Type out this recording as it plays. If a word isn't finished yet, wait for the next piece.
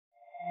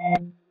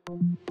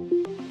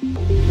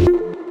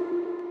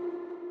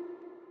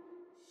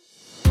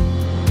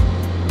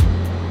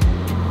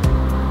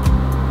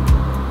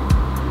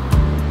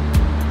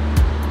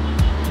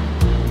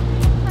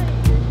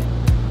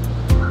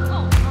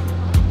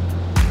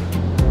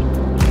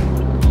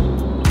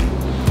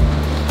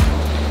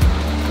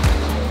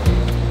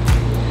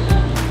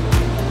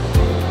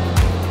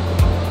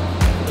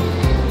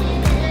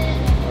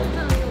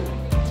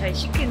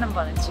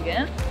시크릿넘버는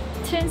지금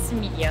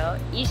트랜스미디어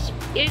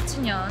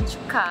 21주년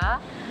축하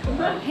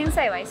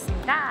행사에 와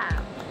있습니다.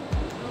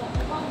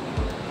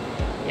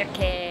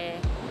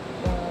 이렇게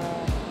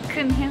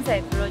큰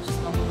행사에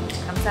불러주셔서 너무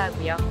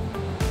감사하고요.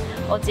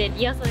 어제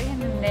리허설을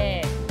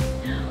했는데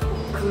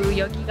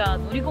여기가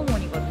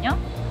놀이공원이거든요.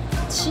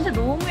 진짜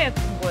너무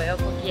예쁜 거예요.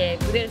 거기에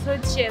무대를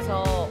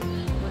설치해서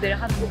무대를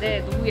하는데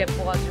너무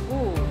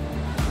예뻐가지고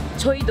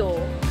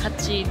저희도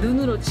같이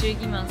눈으로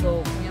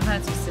즐기면서 공연할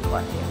수 있을 것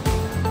같아요.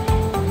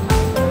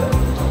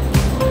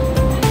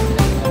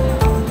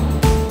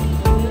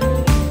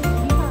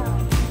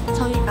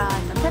 저희가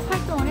일단 탭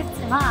활동을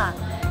했지만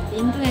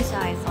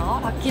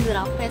인도네시아에서 락키들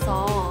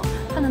앞에서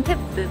하는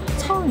탭도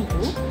처음이고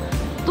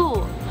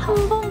또 한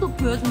번도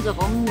보여준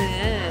적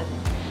없는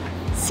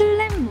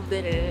슬램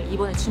무대를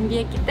이번에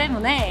준비했기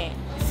때문에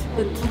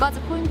그 두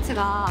가지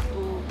포인트가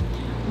또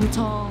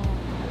엄청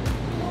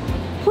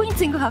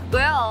포인트인 것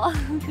같고요.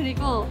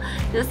 그리고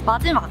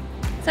마지막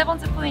세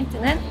번째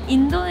포인트는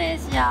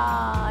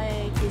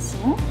인도네시아에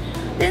계신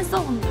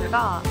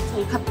댄서분들과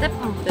저희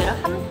갓대품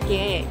무대를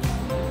함께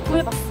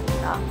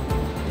꾸며봤습니다.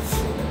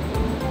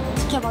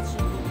 지켜봐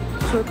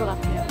주시면 좋을 것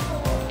같아요.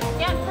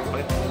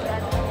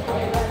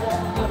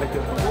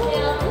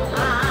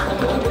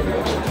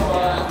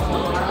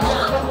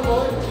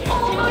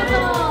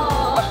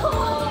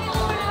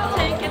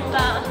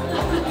 재밌겠다.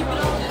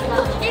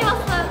 토끼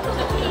왔어요,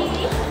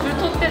 토끼.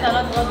 물통대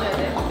날아들어줘야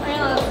돼.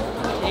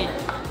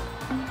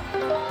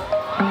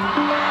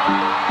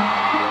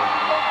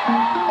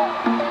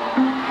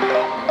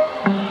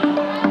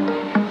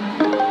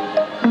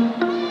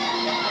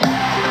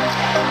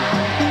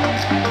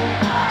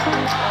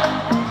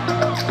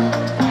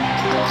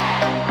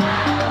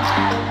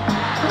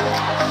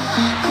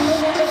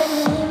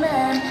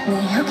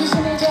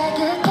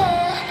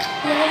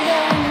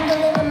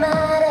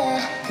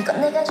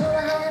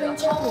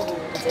 처음으로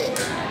이제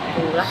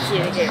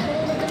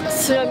락키에게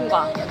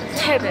슬램과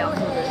탭의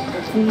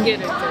안무를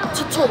공개를 이제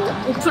최초로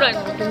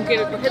오프라인으로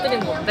공개를 또 해드리는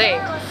건데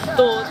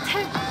또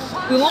탭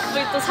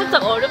음악들이 또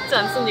살짝 어렵지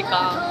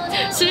않습니까?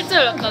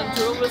 실제로 약간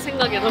들어볼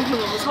생각에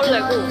너무너무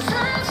설레고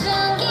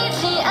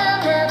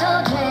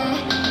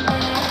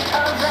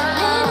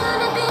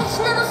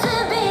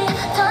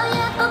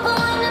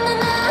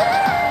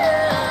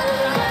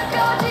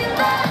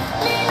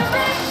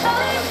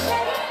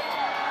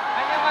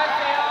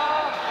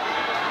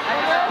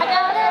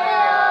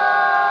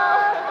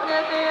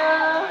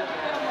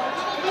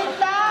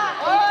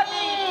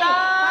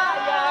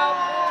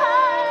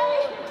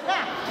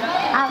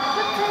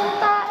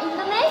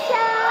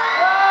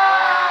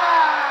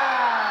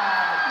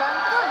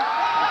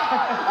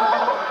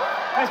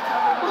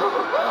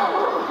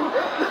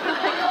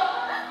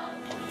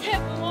탭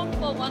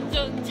응원법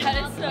완전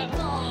잘했어요.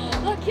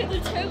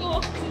 락키들 최고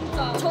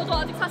진짜. 저도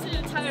아직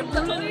사실 잘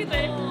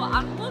모르는데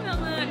안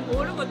보면은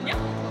모르거든요.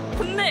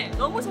 근데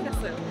너무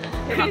잘했어요.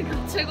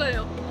 그러니까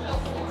최고예요.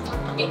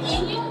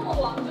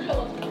 인형으로 안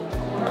들려가지고.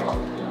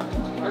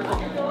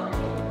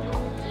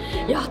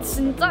 야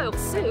진짜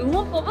역시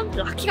응원법은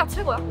락키가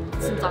최고야.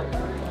 진짜.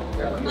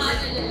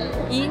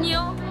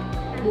 인형,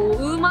 뭐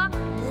음악,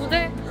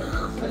 무대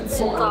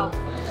진짜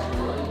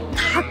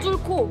다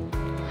뚫고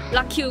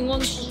락키 응원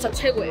진짜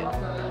최고예요.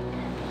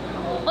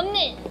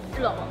 언니!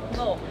 일로 와봐.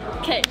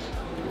 오케이.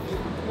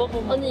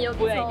 언니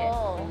여기서 뭐야, 이게?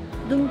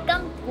 눈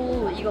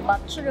감고 이거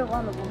맞추려고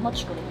하면 못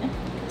맞추거든요?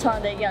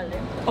 저랑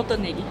내기할래요?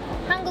 어떤 얘기?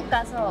 한국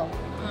가서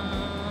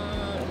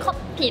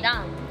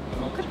커피랑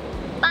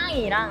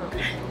빵이랑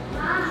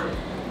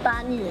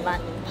많이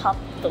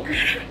밥도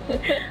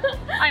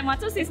아니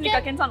맞출 수 있으니까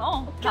오케이. 괜찮아.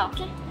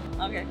 오케이.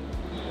 오케이.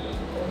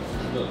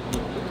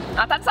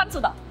 아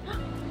탄산수다.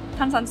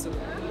 탄산수.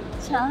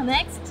 자,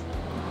 next.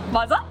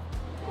 맞아?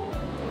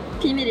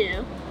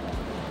 비밀이에요.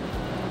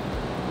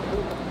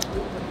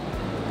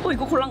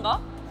 이거 곤란가?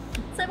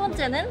 세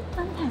번째는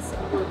판타스.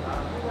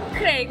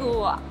 그래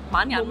이거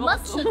많이 안 못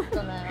먹었어.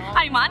 맞추셨잖아요.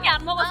 아니 많이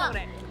안 먹었어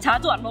그래.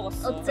 자주 안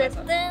먹었어.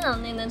 어쨌든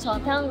언니는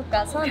저한테 한국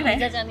가서 그래.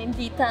 디자자님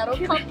디타로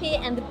커피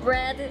and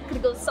bread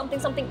그리고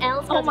something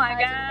else 오 마이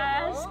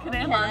갓.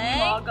 그래 많이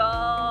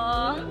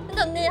먹어.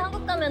 근데 언니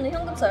한국 가면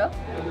현금 써요?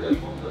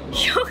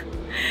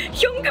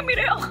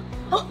 현금이래요.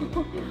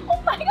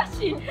 오 마이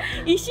갓이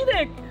이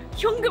시대에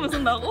현금을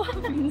쓴다고?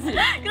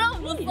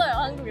 그럼 못 써요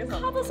한국에서.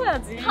 카드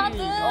써야지. 카드.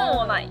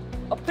 나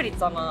어플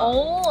있잖아.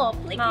 오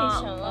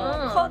어플리케이션.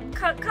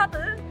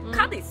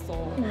 카드 있어.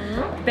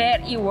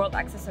 BRI World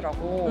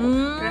Access라고.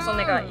 그래서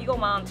내가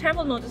이거만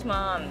 7번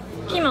넣어주지만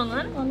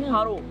키면은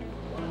바로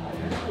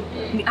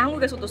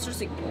한국에서도 쓸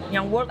수 있고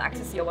그냥 월드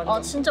액세스야 완전.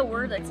 아 진짜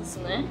월드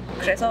액세스네.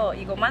 그래서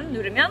이것만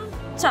누르면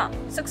자,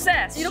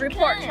 success, 이렇게.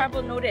 report,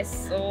 travel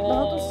notice.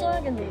 나도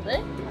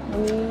써야겠는데?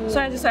 오.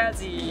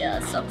 써야지.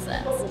 Yeah,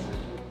 success.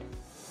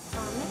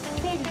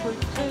 페이지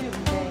돌출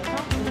문제에서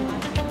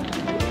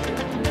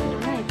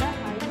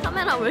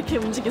카메라 왜 이렇게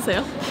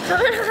움직이세요?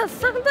 카메라가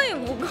상당히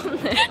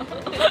무겁네요.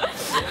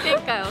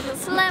 그러니까요.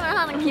 슬램을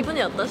하는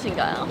기분이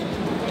어떠신가요?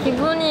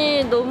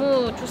 기분이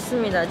너무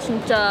좋습니다.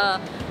 진짜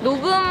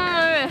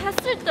녹음을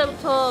했을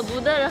때부터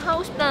무대를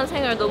하고 싶다는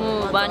생각을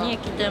너무 많이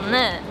했기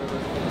때문에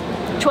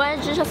좋아해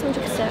주셨으면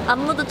좋겠어요.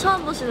 안무도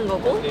처음 보시는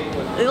거고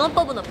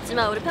응원법은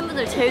없지만 우리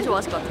팬분들이 제일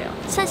좋아하실 것 같아요.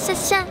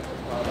 샤샤샤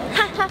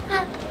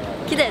하하하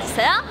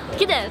기대해주세요.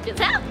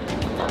 기대해주세요.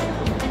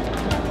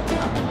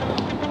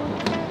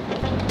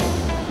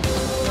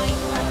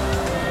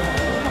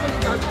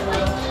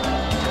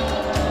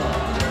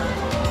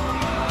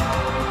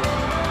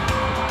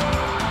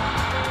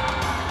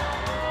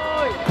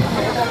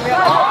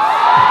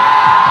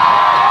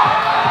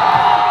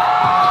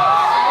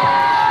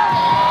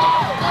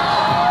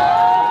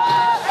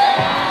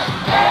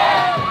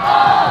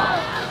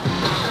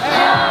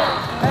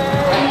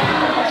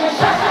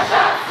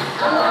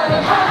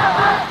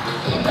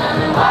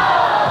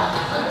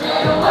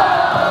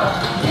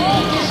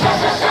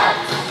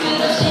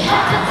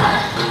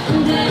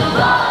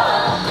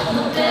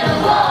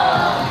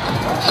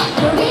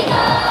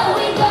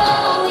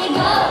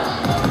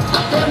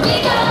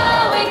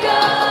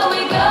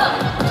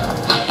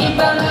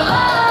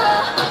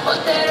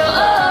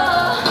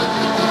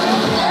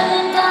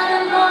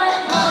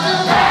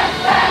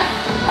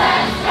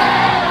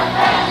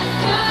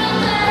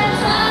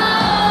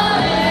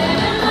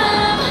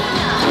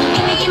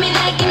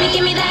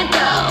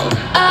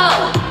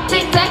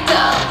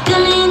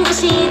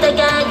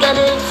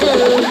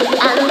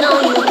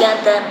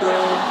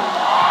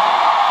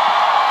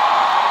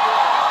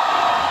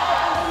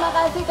 Terima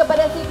kasih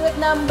kepada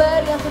Sikripnomber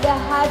yang sudah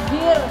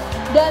hadir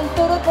dan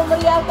turut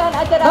memeriahkan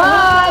acara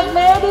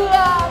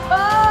Transmedia.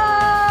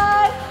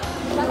 Bye.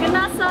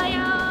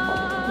 끝났어요.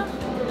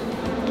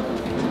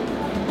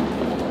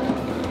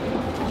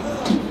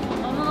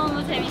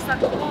 너무너무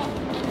재밌었고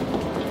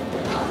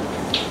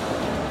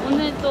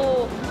오늘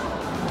또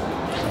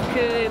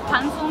그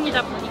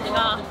방송이다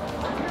보니까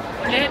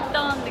원래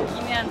했던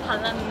느낌이랑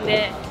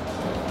달랐는데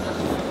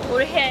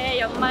올해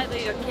연말도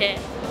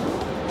이렇게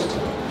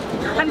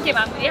함께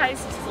마무리할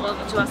수 있어서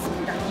너무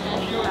좋았습니다.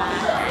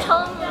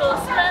 처음으로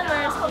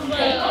슬램을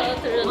선보여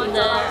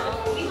드렸는데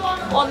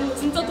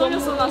진짜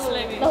떨렸어 나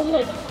슬램이.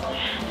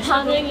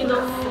 반응이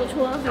너무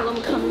좋아서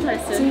너무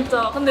감사했어요.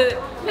 진짜. 근데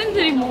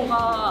팬들이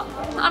뭔가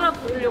따라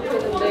부르려고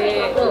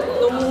했는데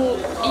너무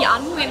이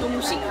안무에 너무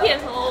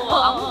신기해서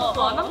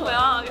아무것도 안 한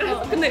거야.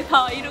 그래서 근데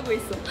다 이러고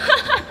있어.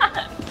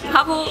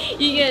 하고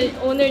이게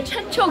오늘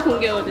최초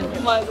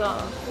공개거든요. 맞아.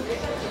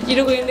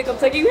 이러고 있는데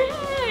갑자기 왜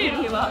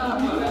이렇게 막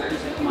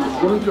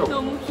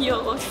너무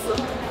귀여웠어.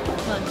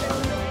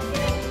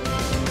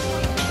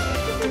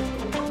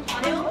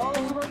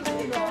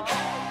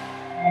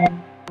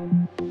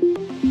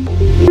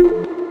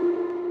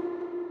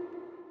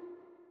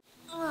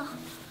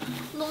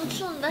 너무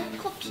추운데?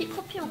 커피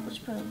먹고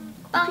싶어요.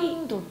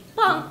 빵도.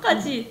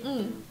 빵까지.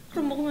 응.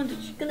 그럼 먹으면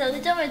되지. 근데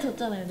언니 저번에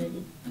줬잖아요,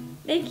 내기.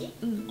 내기?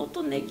 응.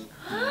 어떤 내기?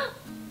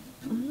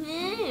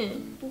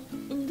 언니, 뭐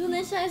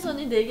인도네시아에서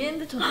언니 내기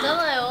했는데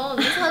줬잖아요.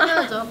 언니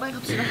사줘야죠. 빨리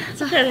갑시다.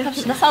 자, 그래,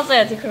 갑시다.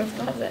 사줘야지. 그럼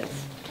사줘야지.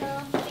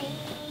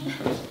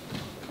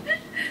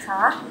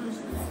 자,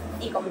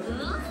 이거.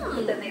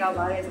 그때 내가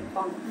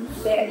말해줬던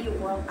BRI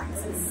World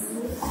Access.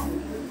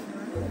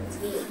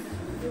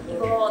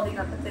 이거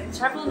내가 그때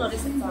travel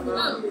notice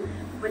했잖아.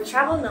 With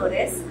travel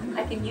notice,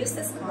 I can use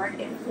this card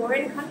in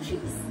foreign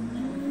countries.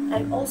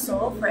 And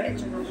also for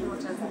international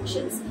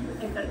transactions,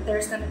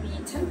 there's going to be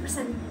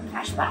 10%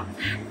 cashback.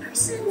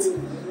 10%!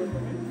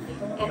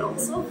 And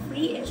also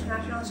free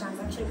international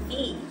transaction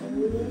fee.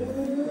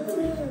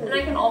 And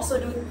I can also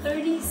do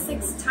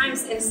 36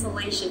 times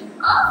installation.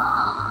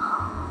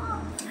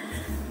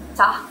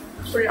 자,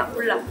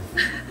 골라.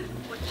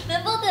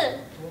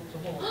 멤버들!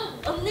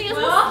 언니가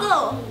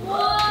샀어!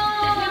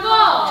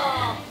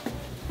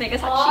 내가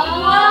샀지.